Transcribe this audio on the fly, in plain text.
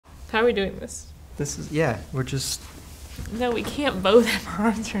How are we doing this? This is, yeah, we're just... No, we can't both have our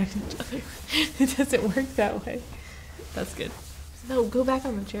arms around each other. It doesn't work that way. That's good. No, go back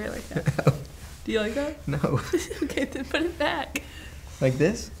on the chair like that. No. Do you like that? No. Okay, then put it back. Like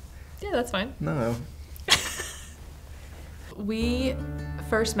this? Yeah, that's fine. No. We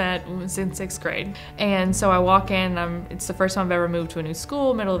first met when I was in 6th grade. And so I walk in, it's the first time I've ever moved to a new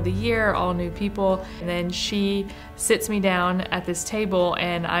school, middle of the year, all new people. And then she sits me down at this table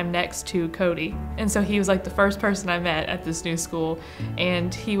and I'm next to Cody. And so he was like the first person I met at this new school.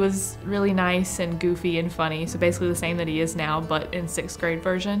 And he was really nice and goofy and funny. So basically the same that he is now, but in 6th grade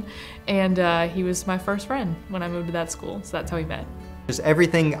version. And he was my first friend when I moved to that school. So that's how we met. Just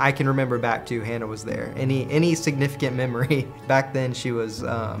everything I can remember back to, Hannah was there. Any significant memory. Back then she was,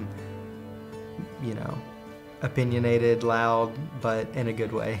 you know, opinionated, loud, but in a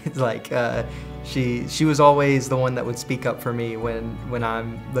good way. Like, she was always the one that would speak up for me when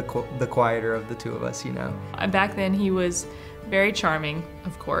I'm the quieter of the two of us, you know. Back then he was very charming,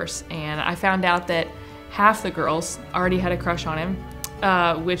 of course, and I found out that half the girls already had a crush on him.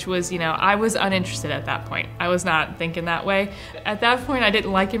 Which was, you know, I was uninterested at that point. I was not thinking that way. At that point, I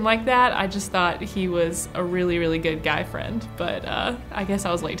didn't like him like that. I just thought he was a really, really good guy friend. But I guess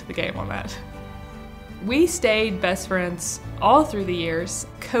I was late to the game on that. We stayed best friends all through the years.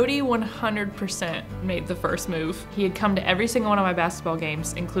 Cody 100% made the first move. He had come to every single one of my basketball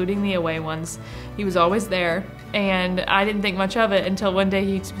games, including the away ones. He was always there, and I didn't think much of it until one day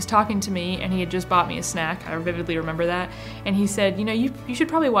he was talking to me and he had just bought me a snack. I vividly remember that. And he said, you know, you should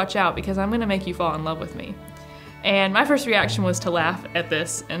probably watch out because I'm gonna make you fall in love with me. And my first reaction was to laugh at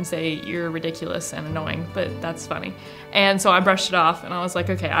this and say, you're ridiculous and annoying, but that's funny. And so I brushed it off and I was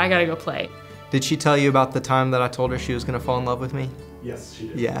like, okay, I gotta go play. Did she tell you about the time that I told her she was gonna fall in love with me? Yes, she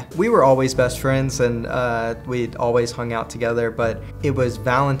did. Yeah. We were always best friends and we'd always hung out together, but it was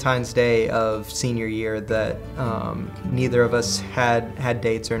Valentine's Day of senior year that neither of us had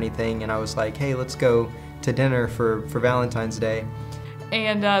dates or anything, and I was like, hey, let's go to dinner for Valentine's Day.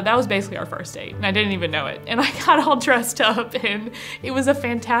 And that was basically our first date, and I didn't even know it. And I got all dressed up, and it was a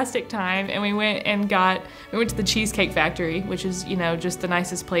fantastic time. And we went to the Cheesecake Factory, which is, you know, just the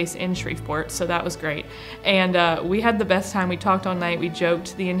nicest place in Shreveport, so that was great. And we had the best time. We talked all night, we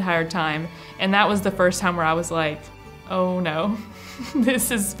joked the entire time, and that was the first time where I was like, oh no, this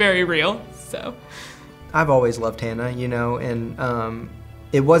is very real, so. I've always loved Hannah, you know, and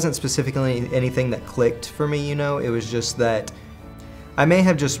it wasn't specifically anything that clicked for me, you know, it was just that I may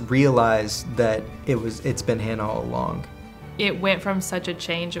have just realized that it's been Hannah all along. It went from such a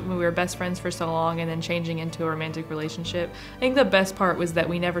change. We were best friends for so long and then changing into a romantic relationship. I think the best part was that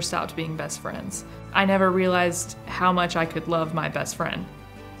we never stopped being best friends. I never realized how much I could love my best friend.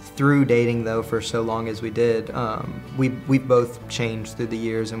 Through dating though for so long as we did, we've both changed through the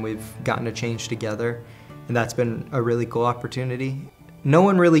years and we've gotten to change together, and that's been a really cool opportunity. No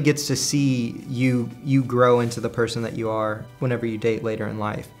one really gets to see you grow into the person that you are whenever you date later in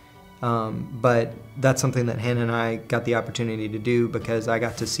life. But that's something that Hannah and I got the opportunity to do because I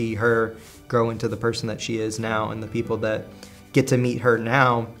got to see her grow into the person that she is now, and the people that get to meet her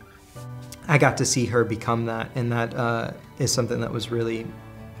now, I got to see her become that, and that is something that was really,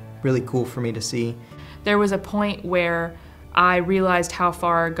 really cool for me to see. There was a point where I realized how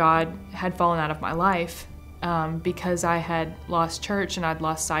far God had fallen out of my life. Because I had lost church and I'd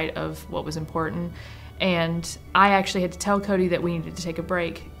lost sight of what was important. And I actually had to tell Cody that we needed to take a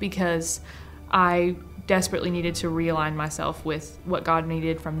break because I desperately needed to realign myself with what God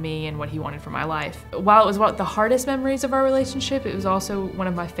needed from me and what He wanted for my life. While it was one of the hardest memories of our relationship, it was also one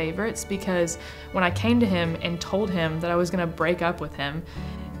of my favorites because when I came to Him and told Him that I was gonna break up with him,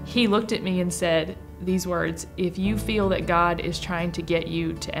 He looked at me and said these words, if you feel that God is trying to get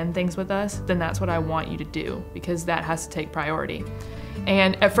you to end things with us, then that's what I want you to do, because that has to take priority.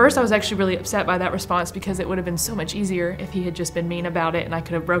 And at first I was actually really upset by that response because it would have been so much easier if he had just been mean about it and I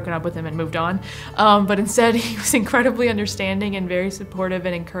could have broken up with him and moved on. But instead he was incredibly understanding and very supportive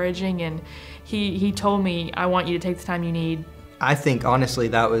and encouraging, and he told me, I want you to take the time you need. I think honestly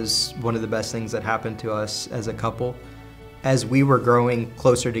that was one of the best things that happened to us as a couple. As we were growing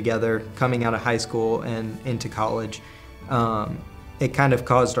closer together, coming out of high school and into college, it kind of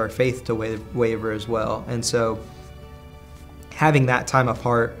caused our faith to waver as well. And so having that time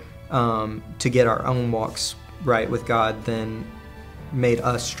apart to get our own walks right with God then made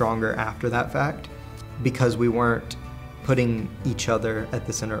us stronger after that fact, because we weren't putting each other at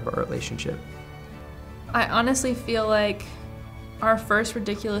the center of our relationship. I honestly feel like our first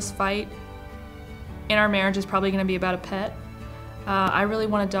ridiculous fight in our marriage is probably going to be about a pet. I really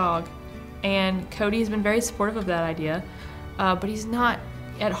want a dog, and Cody has been very supportive of that idea, but he's not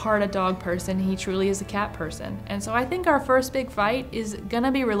at heart a dog person. He truly is a cat person. And so I think our first big fight is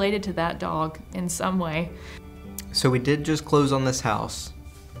gonna be related to that dog in some way. So we did just close on this house,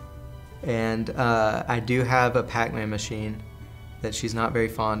 and I do have a Pac-Man machine that she's not very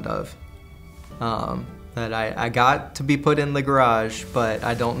fond of, that I got to be put in the garage, but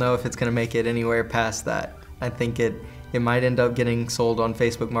I don't know if it's gonna make it anywhere past that. I think it might end up getting sold on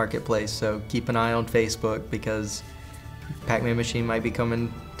Facebook Marketplace, so keep an eye on Facebook because Pac-Man machine might be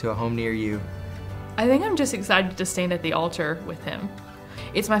coming to a home near you. I think I'm just excited to stand at the altar with him.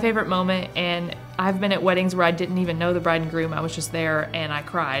 It's my favorite moment, and I've been at weddings where I didn't even know the bride and groom. I was just there and I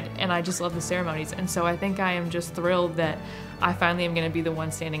cried, and I just love the ceremonies. And so I think I am just thrilled that I finally am going to be the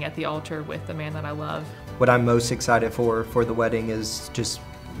one standing at the altar with the man that I love. What I'm most excited for the wedding is just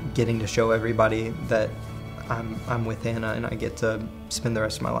getting to show everybody that I'm with Hannah and I get to spend the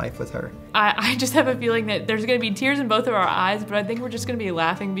rest of my life with her. I just have a feeling that there's going to be tears in both of our eyes, but I think we're just going to be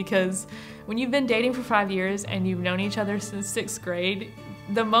laughing because when you've been dating for 5 years and you've known each other since 6th grade,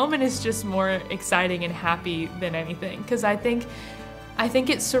 the moment is just more exciting and happy than anything. Because I think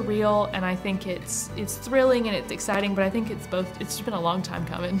it's surreal, and I think it's thrilling and it's exciting, but I think it's both. It's just been a long time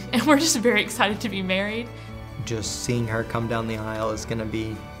coming, and we're just very excited to be married. Just seeing her come down the aisle is going to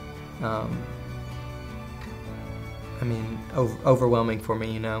be, overwhelming for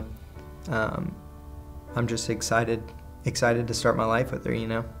me, you know. I'm just excited to start my life with her, you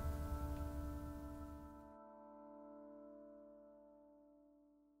know.